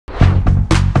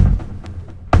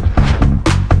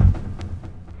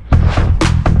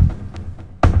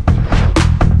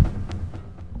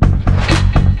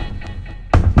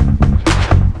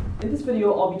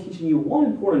I'll be teaching you one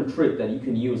important trick that you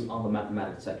can use on the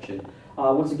mathematics section.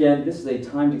 Once again, this is a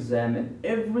timed exam and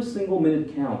every single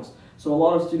minute counts. So a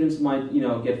lot of students might,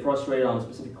 get frustrated on a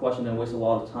specific question and waste a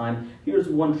lot of time. Here's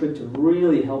one trick to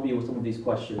really help you with some of these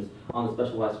questions on the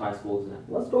specialized high school exam.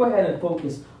 Let's go ahead and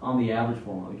focus on the average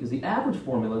formula, because the average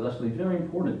formula is actually very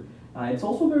important. It's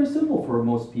also very simple for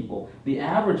most people. The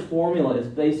average formula is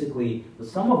basically the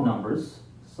sum of numbers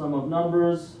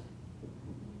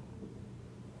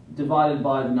divided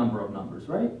by the number of numbers,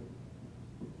 right?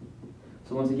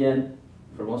 So once again,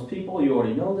 for most people, you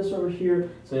already know this over here.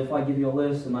 So if I give you a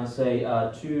list and I say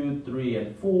 2, 3,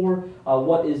 and 4,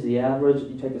 what is the average?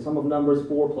 You take the sum of numbers,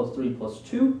 4 plus 3 plus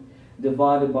 2,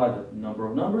 divided by the number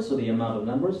of numbers, so the amount of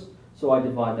numbers. So I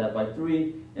divide that by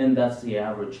 3, and that's the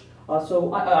average.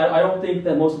 So I don't think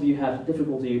that most of you have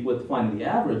difficulty with finding the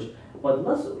average, but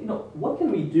let's, what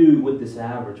can we do with this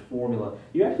average formula?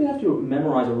 You actually have to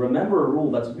memorize or remember a rule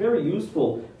that's very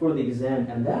useful for the exam,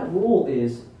 and that rule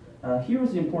is,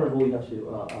 here's the important rule you have to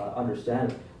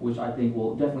understand, which I think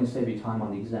will definitely save you time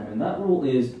on the exam, and that rule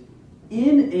is,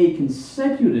 in a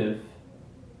consecutive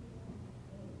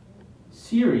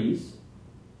series,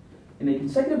 in a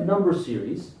consecutive number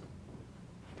series,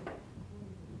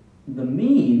 the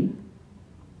mean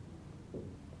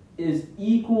is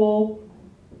equal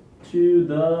to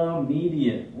the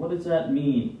median. What does that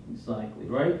mean exactly,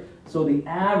 right? So the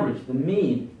average, the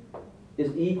mean,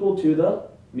 is equal to the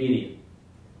median.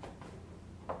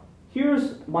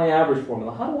 Here's my average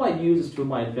formula. How do I use this to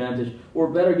my advantage? Or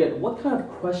better yet, what kind of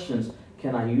questions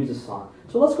can I use this on?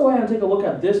 So let's go ahead and take a look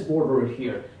at this board over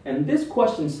here. And this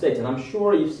question states, and I'm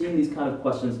sure you've seen these kind of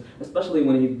questions, especially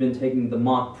when you've been taking the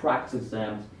mock practice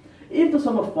exams. If the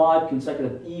sum of 5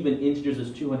 consecutive even integers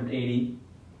is 280,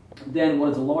 then what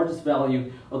is the largest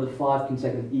value of the 5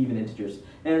 consecutive even integers?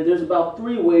 And there's about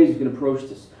 3 ways you can approach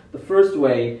this. The first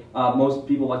way most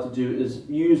people like to do is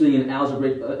using an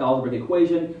algebraic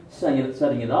equation, setting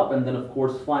it up, and then of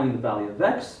course finding the value of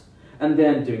x, and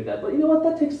then doing that. But you know what,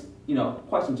 that takes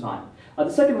quite some time. The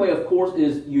second way, of course,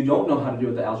 is you don't know how to do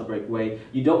it the algebraic way.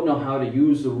 You don't know how to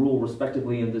use the rule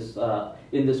respectively in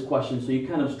this question, so you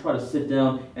kind of try to sit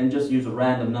down and just use a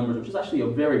random numbers, which is actually a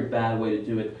very bad way to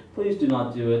do it. Please do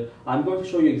not do it. I'm going to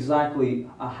show you exactly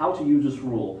how to use this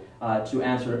rule to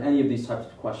answer any of these types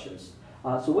of questions.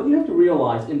 So what you have to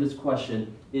realize in this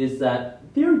question is that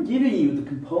they're giving you the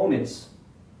components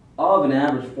of an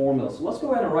average formula. So let's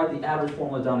go ahead and write the average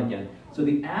formula down again. So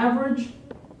the average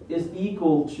is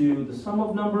equal to the sum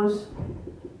of numbers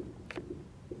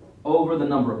over the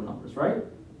number of numbers, right?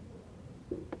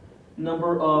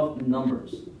 Number of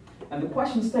numbers. And the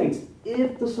question states,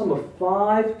 if the sum of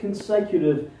 5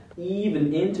 consecutive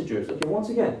even integers, okay, once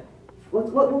again,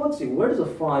 let's see, where does a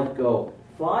 5 go?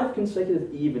 5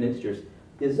 consecutive even integers.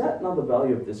 Is that not the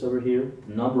value of this over here?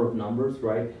 Number of numbers,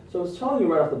 right? So it's telling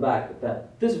you right off the bat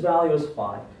that this value is 5.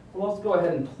 Well, let's go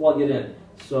ahead and plug it in.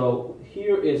 So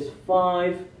here is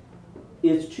 5.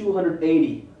 Is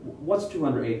 280. What's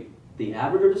 280? The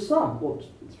average or the sum? Well,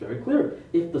 it's very clear.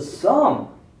 If the sum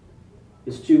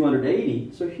is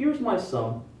 280, so here's my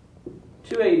sum,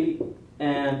 280,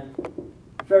 and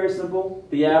very simple,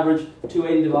 the average,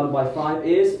 280 divided by 5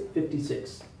 is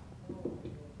 56.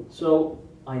 So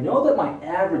I know that my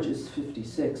average is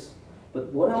 56,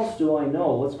 but what else do I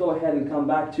know? Let's go ahead and come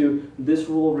back to this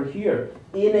rule over here.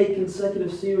 In a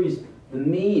consecutive series, the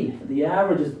mean, the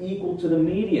average is equal to the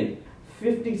median.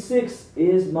 56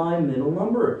 is my middle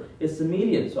number. It's the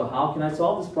median. So how can I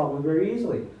solve this problem very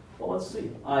easily? Well, let's see.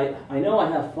 I know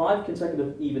I have 5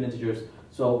 consecutive even integers.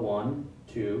 So 1,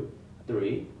 2,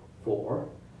 3, 4,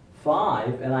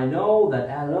 5. And I know that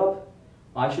added up,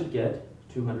 I should get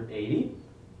 280.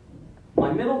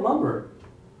 My middle number,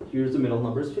 here's the middle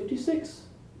number, is 56.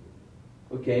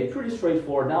 Okay, pretty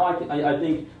straightforward. Now I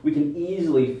think we can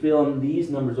easily fill in these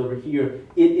numbers over here.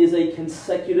 It is a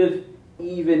consecutive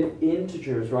even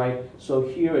integers, right? So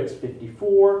here it's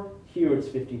 54, here it's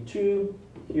 52,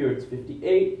 here it's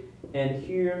 58, and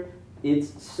here it's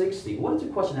 60. What is the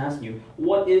question asking you?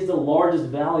 What is the largest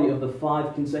value of the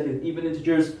 5 consecutive even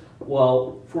integers?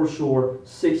 Well, for sure,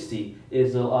 60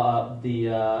 is the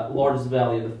largest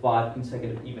value of the 5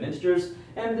 consecutive even integers.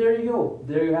 And there you go.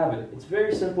 There you have it. It's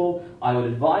very simple. I would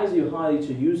advise you highly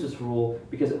to use this rule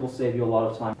because it will save you a lot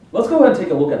of time. Let's go ahead and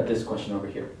take a look at this question over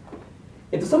here.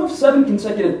 If the sum of 7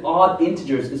 consecutive odd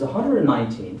integers is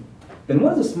 119, then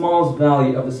what is the smallest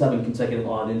value of the 7 consecutive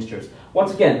odd integers?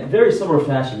 Once again, very similar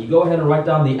fashion. You go ahead and write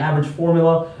down the average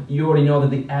formula. You already know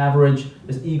that the average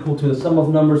is equal to the sum of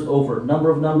numbers over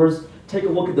number of numbers. Take a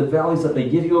look at the values that they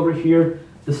give you over here.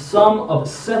 The sum of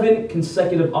 7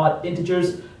 consecutive odd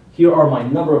integers. Here are my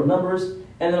number of numbers.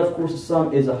 And then, of course, the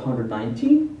sum is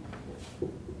 119.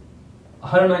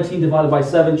 119 divided by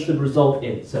 7 should result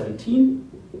in 17.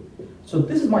 So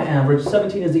this is my average.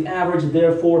 17 is the average,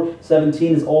 therefore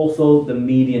 17 is also the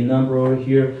median number over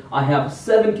here. I have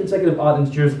 7 consecutive odd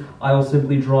integers. I will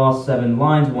simply draw 7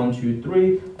 lines. 1, 2,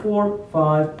 3, 4,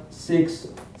 5, 6,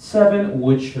 7,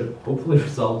 which should hopefully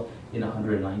result in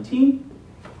 119.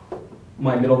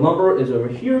 My middle number is over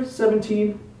here,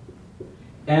 17.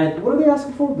 And what are they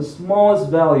asking for? The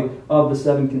smallest value of the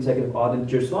 7 consecutive odd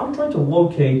integers. So I'm trying to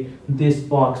locate this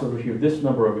box over here, this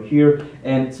number over here.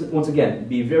 And once again,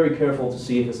 be very careful to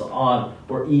see if it's an odd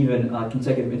or even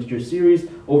consecutive integer series.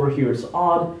 Over here it's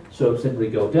odd, so simply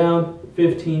go down,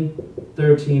 15,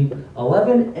 13,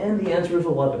 11, and the answer is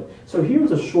 11. So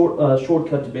here's a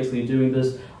shortcut to basically doing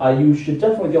this. You should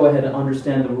definitely go ahead and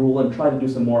understand the rule and try to do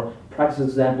some more practice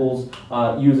examples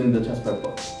using the test prep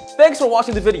book. Thanks for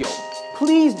watching the video.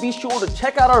 Please be sure to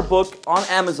check out our book on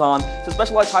Amazon. It's a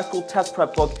Specialized High School Test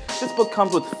Prep book. This book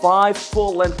comes with 5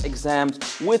 full-length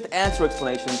exams with answer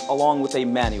explanations along with a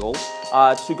manual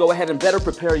to go ahead and better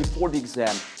prepare you for the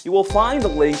exam. You will find the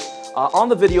link on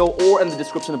the video or in the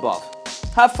description above.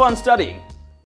 Have fun studying!